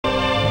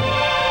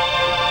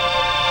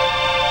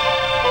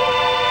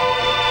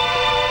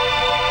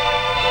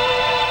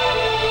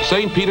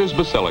St. Peter's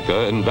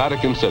Basilica in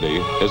Vatican City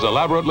is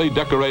elaborately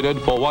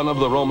decorated for one of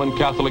the Roman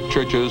Catholic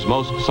Church's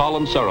most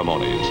solemn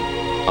ceremonies,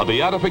 a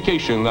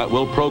beatification that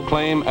will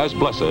proclaim as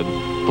blessed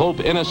Pope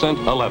Innocent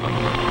XI.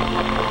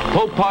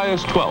 Pope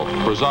Pius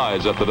XII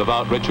presides at the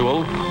devout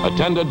ritual,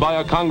 attended by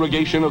a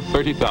congregation of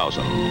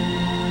 30,000.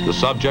 The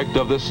subject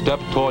of this step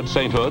toward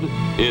sainthood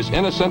is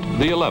Innocent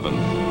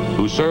XI,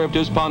 who served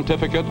his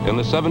pontificate in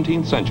the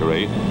 17th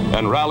century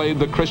and rallied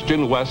the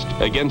Christian West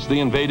against the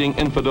invading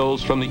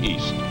infidels from the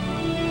East.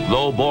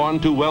 Though born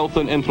to wealth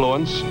and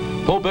influence,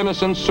 Pope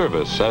Innocent's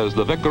service as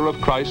the Vicar of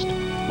Christ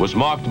was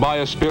marked by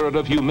a spirit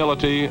of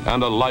humility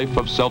and a life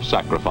of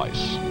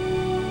self-sacrifice.